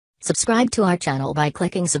Subscribe to our channel by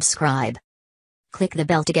clicking subscribe. Click the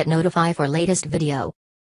bell to get notified for latest video.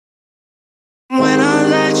 When I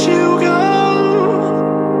let you go,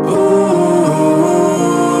 ooh,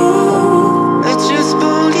 I just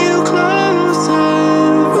pulled you closer.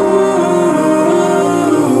 Ooh,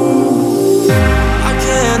 I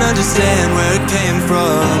can't understand where it came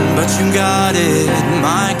from, but you got it,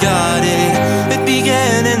 I got it. It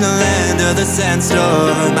began in the land of the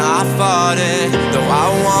sandstorm. I fought it, though I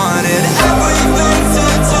wanted everything to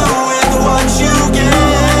do with what you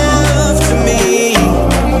gave to me.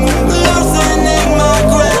 Loosening my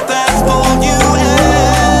grip has pulled you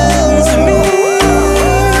into me.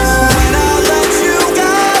 When I let you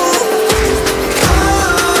go,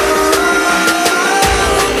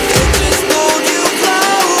 it just pulled you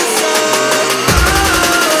closer.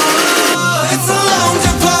 It's a long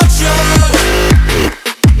departure.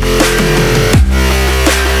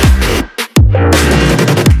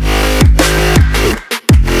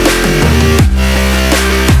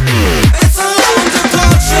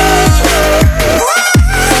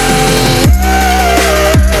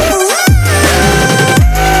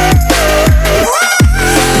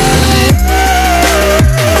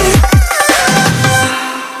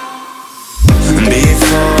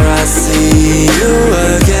 Before I see you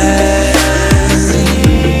again,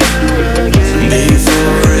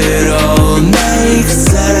 before it all makes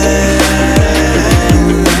sense,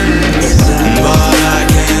 but I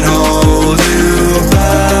can't hold you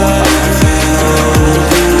back.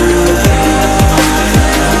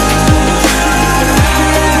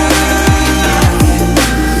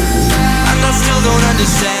 And I still don't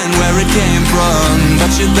understand where it came from,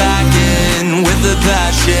 but you're back in with the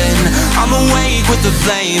passion. I'm awake with the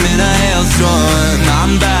flame in a hailstorm.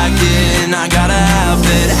 I'm back in, I gotta have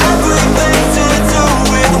it. Everything to do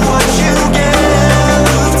with what you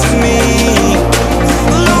gave to me.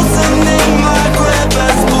 Loosening my grip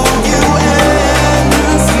has pulled you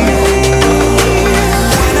into me.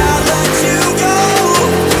 When I let you go,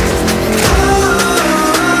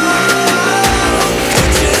 it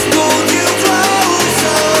just pulled you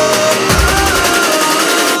closer.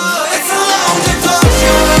 It's a long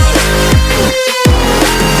departure.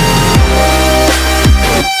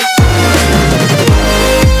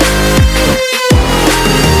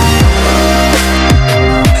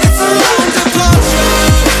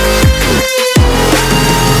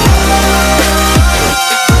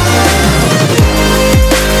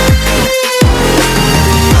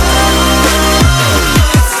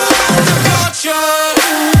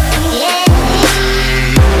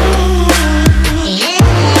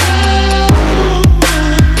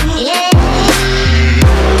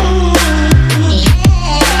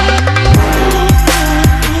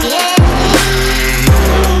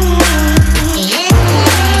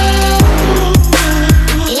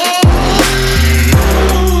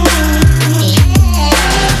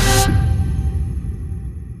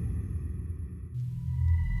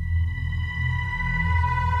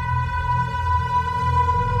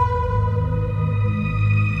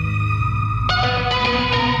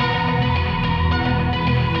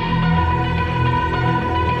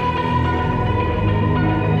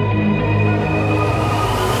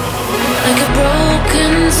 Like a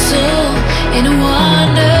broken soul in a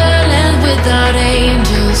wonderland without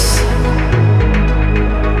angels.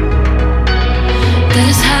 That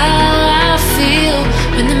is how I feel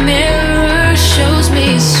when the mirror shows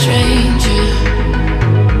me a stranger.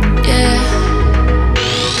 Yeah.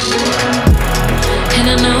 And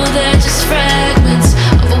I know they're just fragments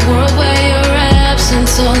of a world where your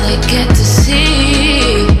absence all I get to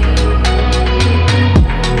see.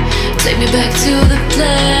 Take me back to the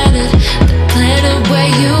planet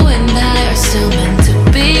where you and I are still meant to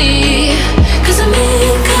be. 'Cause I'm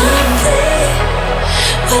incomplete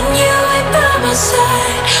when you ain't by my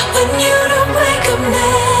side, when you don't wake up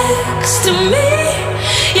next to me.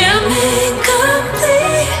 Yeah, I'm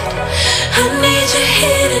incomplete. I need you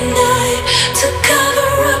here tonight to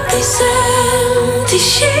cover up these empty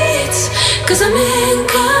sheets. 'Cause I'm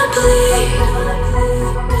incomplete.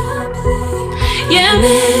 Yeah, I'm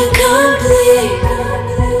incomplete.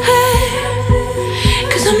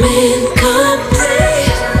 I'm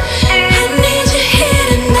incomplete. I need you here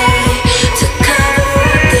tonight to cover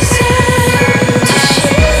up these empty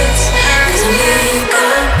sheets. 'Cause I'm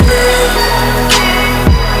incomplete.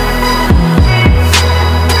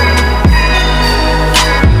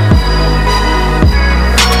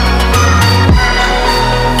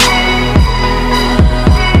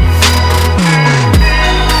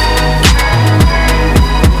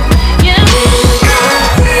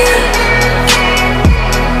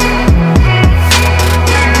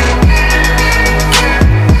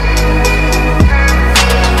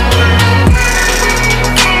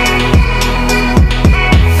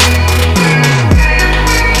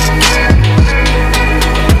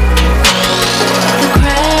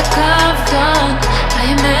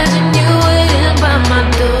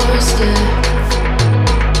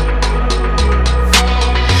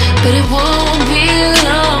 but it won't be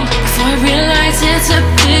long before I realize it's a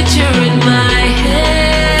picture in my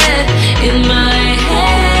head, in my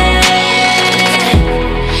head.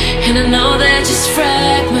 And I know they're just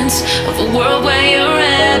fragments of a world where your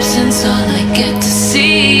absence all I get to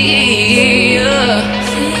see.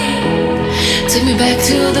 Take me back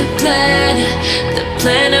to the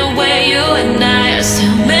planet where you and I are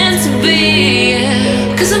still meant to be.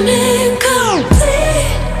 'Cause I'm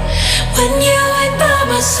incomplete when you ain't by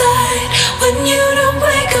my side, when you don't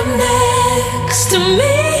wake up next to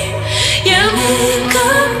me. Yeah, I'm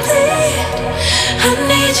incomplete. I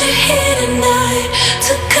need you here tonight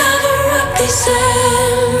to cover up these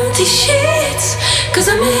empty sheets. 'Cause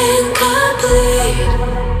I'm incomplete.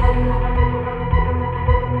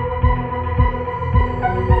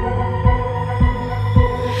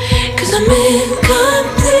 I'm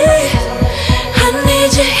incomplete. I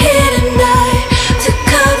need you here tonight to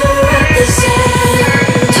cover up these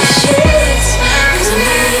empty sheets. 'Cause I'm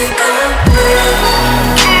incomplete.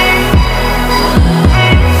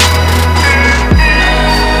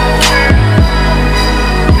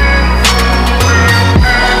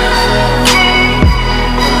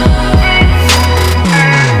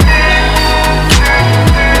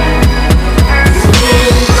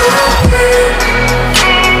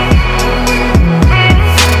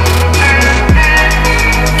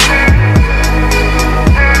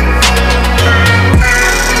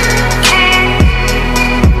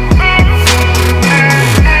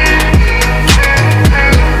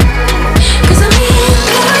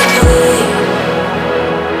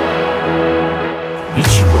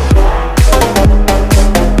 It's